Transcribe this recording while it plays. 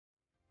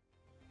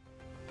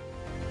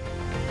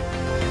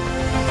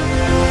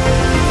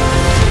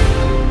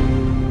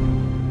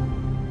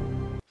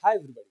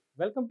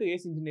Welcome to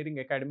ACE Engineering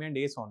Academy and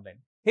ACE Online.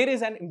 Here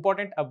is an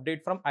important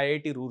update from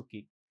IIT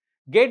Roorkee.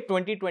 GATE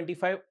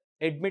 2025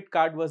 admit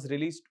card was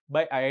released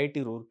by IIT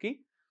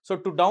Roorkee. So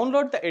to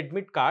download the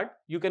admit card,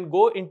 you can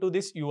go into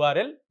this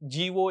URL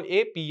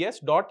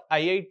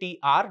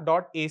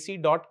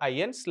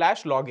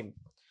goaps.iitr.ac.in/login.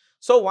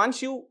 So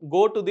once you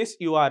go to this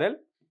URL,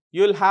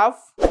 you will have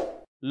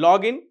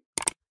login,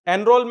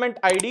 enrollment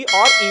ID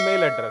or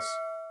email address.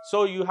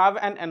 So you have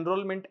an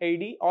enrollment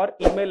ID or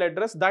email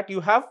address that you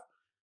have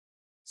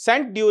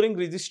sent during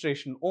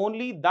registration.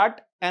 Only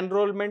that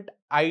enrollment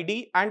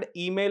ID and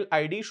email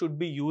ID should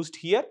be used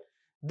here.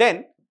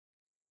 Then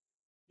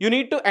you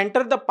need to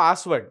enter the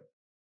password.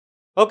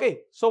 Okay,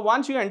 so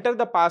once you enter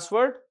the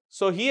password,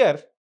 so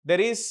here there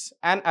is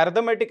an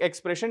arithmetic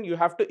expression, you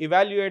have to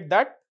evaluate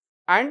that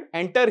and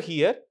enter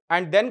here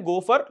and then go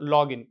for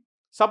login.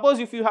 Suppose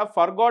if you have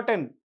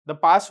forgotten the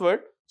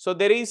password, so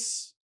there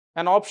is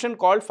an option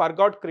called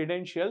forgot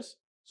credentials.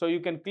 So you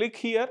can click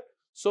here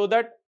so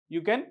that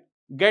you can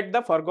get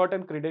the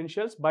forgotten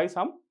credentials by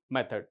some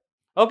method.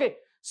 Okay,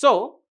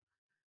 so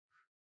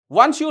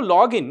once you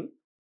log in,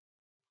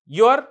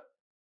 your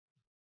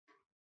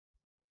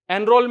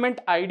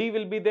enrollment ID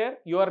will be there,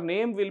 your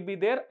name will be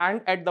there,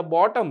 and at the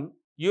bottom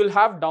you will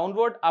have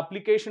download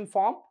application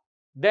form.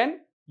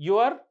 Then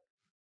your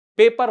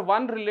paper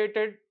 1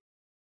 related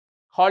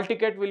hall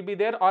ticket will be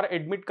there or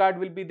admit card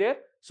will be there.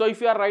 So if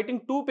you are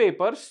writing 2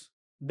 papers,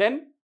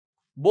 then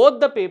both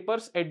the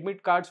papers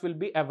admit cards will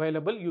be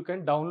available. You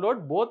can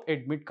download both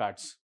admit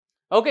cards.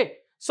 Okay,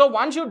 so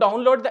once you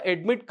download the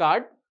admit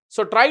card,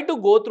 so try to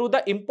go through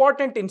the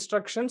important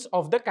instructions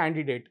of the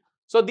candidate.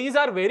 So these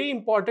are very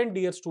important,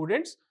 dear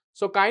students.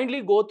 So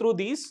kindly go through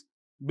these.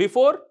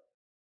 Before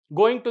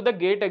going to the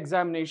GATE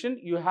examination,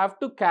 you have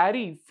to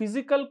carry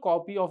physical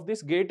copy of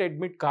this GATE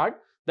admit card.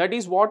 That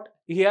is what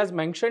he has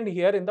mentioned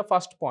here in the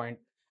first point.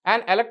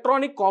 An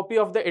electronic copy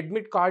of the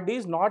admit card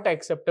is not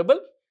acceptable.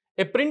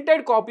 A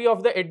printed copy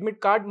of the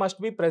admit card must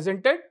be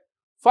presented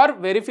for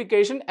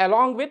verification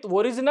along with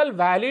original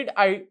valid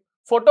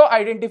photo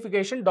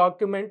identification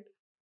document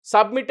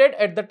submitted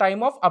at the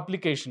time of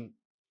application.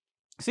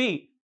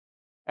 See,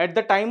 at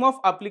the time of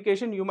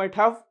application, you might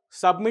have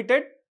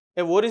submitted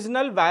a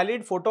original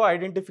valid photo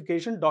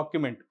identification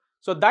document.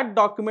 So that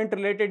document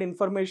related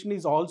information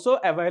is also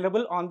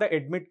available on the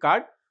admit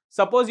card.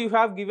 Suppose you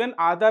have given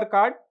Aadhaar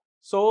card,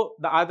 so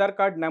the Aadhaar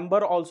card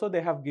number also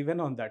they have given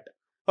on that.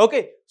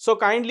 Okay, so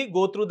kindly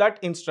go through that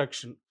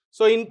instruction.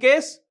 So in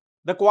case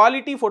the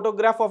quality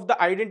photograph of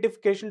the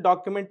identification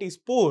document is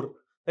poor,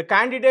 the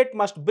candidate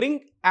must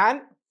bring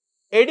an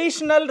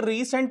additional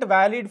recent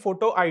valid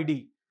photo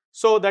ID.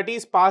 So that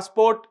is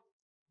passport,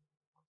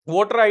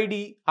 voter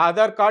ID,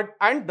 Aadhaar card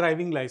and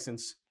driving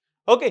license.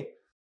 Okay.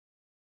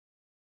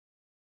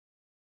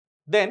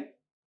 Then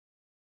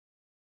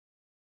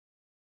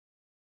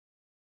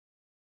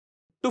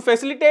to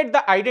facilitate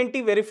the identity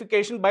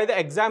verification by the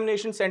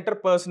examination center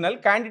personnel,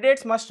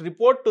 candidates must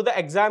report to the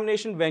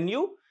examination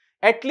venue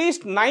at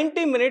least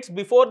 90 minutes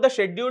before the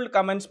scheduled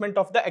commencement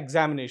of the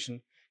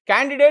examination.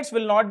 Candidates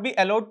will not be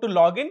allowed to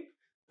log in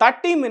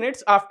 30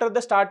 minutes after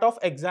the start of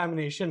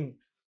examination.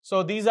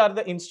 So these are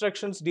the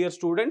instructions, dear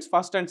students,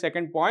 first and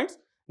second points.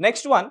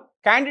 Next one,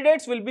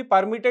 candidates will be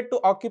permitted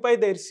to occupy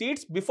their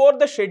seats before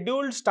the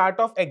scheduled start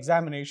of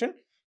examination.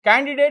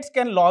 Candidates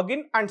can log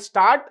in and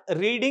start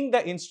reading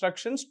the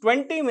instructions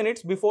 20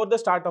 minutes before the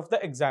start of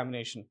the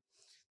examination.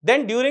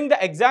 Then during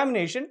the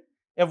examination,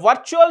 a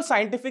virtual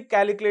scientific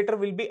calculator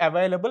will be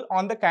available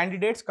on the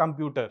candidate's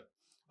computer.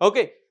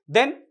 Okay.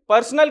 Then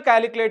personal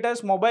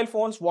calculators, mobile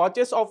phones,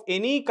 watches of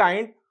any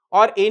kind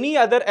or any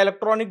other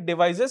electronic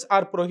devices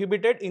are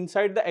prohibited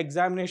inside the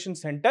examination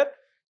center.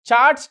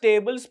 Charts,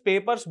 tables,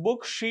 papers,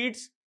 books,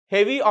 sheets,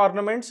 heavy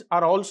ornaments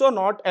are also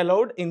not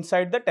allowed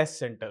inside the test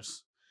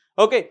centers.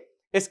 Okay.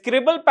 A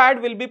scribble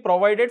pad will be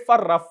provided for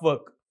rough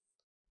work.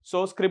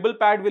 So scribble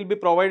pad will be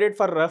provided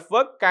for rough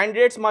work.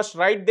 Candidates must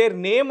write their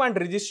name and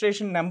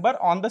registration number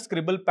on the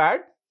scribble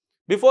pad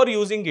before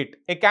using it.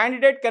 A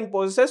candidate can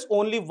possess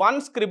only one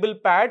scribble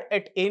pad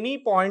at any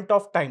point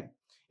of time.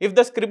 If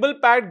the scribble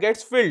pad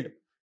gets filled,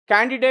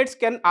 candidates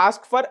can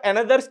ask for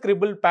another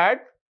scribble pad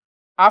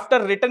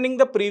after returning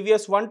the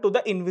previous one to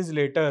the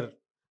invigilator.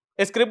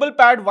 A scribble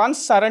pad once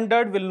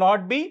surrendered will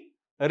not be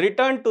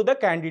returned to the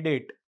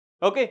candidate.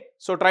 Okay,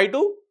 so try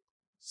to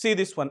see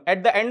this one.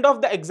 At the end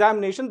of the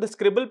examination, the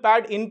scribble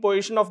pad in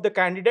position of the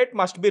candidate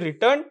must be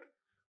returned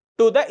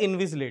to the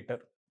invigilator.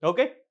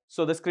 Okay,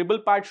 so the scribble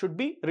pad should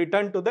be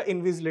returned to the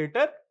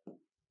invigilator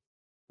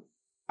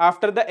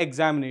after the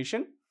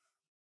examination.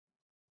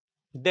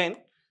 Then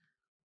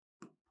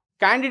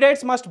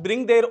candidates must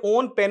bring their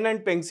own pen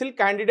and pencil.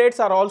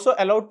 Candidates are also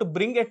allowed to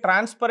bring a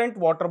transparent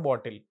water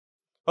bottle.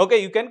 Okay,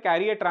 you can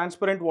carry a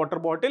transparent water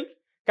bottle.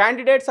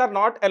 Candidates are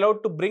not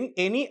allowed to bring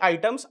any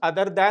items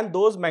other than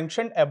those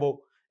mentioned above.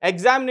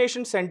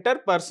 Examination center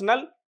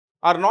personnel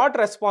are not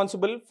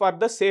responsible for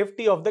the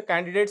safety of the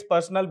candidate's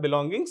personal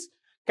belongings.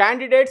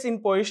 Candidates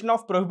in possession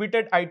of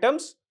prohibited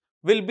items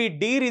will be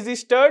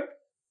deregistered,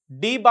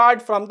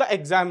 debarred from the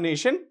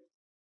examination.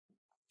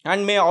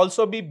 and may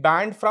also be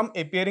banned from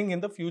appearing in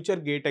the future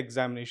GATE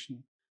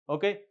examination.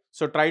 Okay,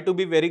 so try to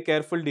be very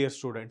careful, dear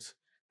students.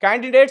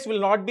 Candidates will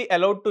not be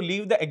allowed to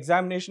leave the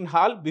examination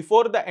hall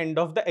before the end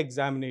of the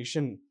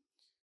examination.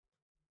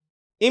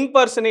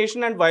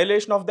 Impersonation and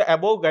violation of the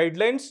above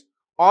guidelines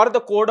or the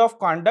code of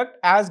conduct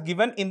as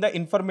given in the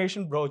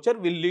information brochure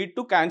will lead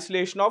to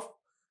cancellation of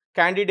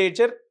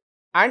candidature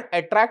and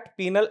attract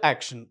penal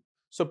action.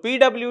 So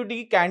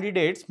PWD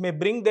candidates may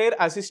bring their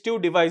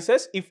assistive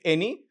devices, if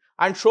any,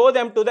 and show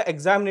them to the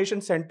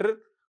examination center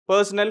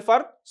personnel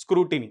for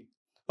scrutiny.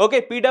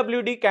 Okay,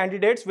 PWD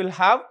candidates will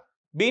have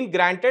been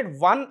granted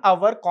 1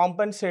 hour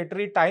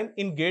compensatory time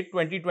in GATE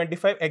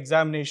 2025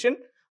 examination,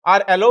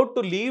 are allowed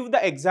to leave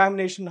the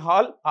examination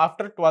hall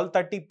after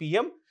 12:30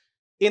 p.m.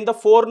 in the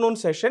forenoon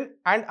session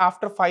and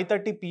after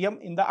 5:30 p.m.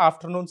 in the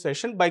afternoon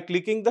session by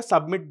clicking the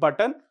submit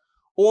button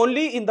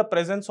only in the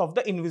presence of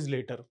the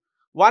invigilator.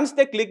 Once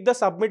they click the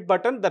submit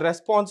button, the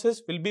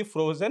responses will be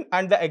frozen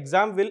and the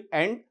exam will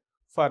end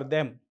for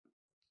them.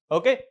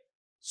 Okay,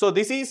 so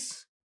this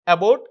is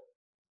about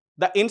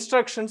the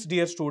instructions,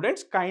 dear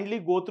students. Kindly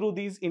go through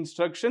these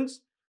instructions,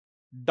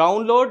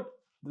 download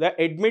the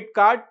admit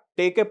card,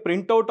 take a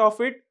printout of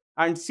it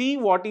and see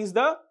what is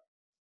the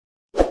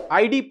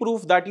ID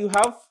proof that you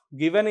have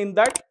given in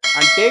that,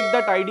 and take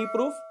that ID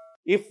proof.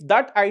 If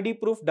that ID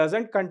proof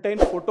doesn't contain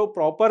photo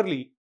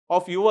properly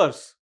of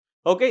yours,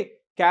 okay,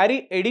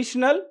 carry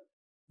additional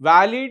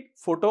valid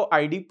photo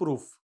ID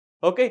proof,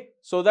 okay,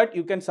 so that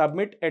you can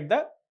submit at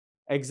the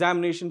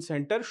examination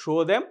center,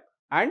 show them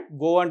and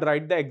go and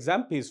write the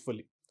exam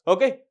peacefully.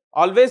 Okay,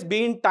 always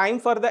be in time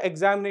for the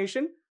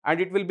examination,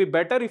 and it will be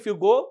better if you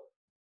go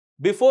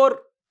before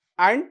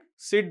and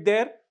sit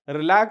there,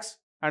 relax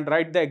and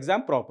write the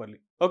exam properly.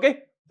 Okay,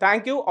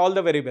 thank you, all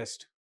the very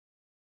best.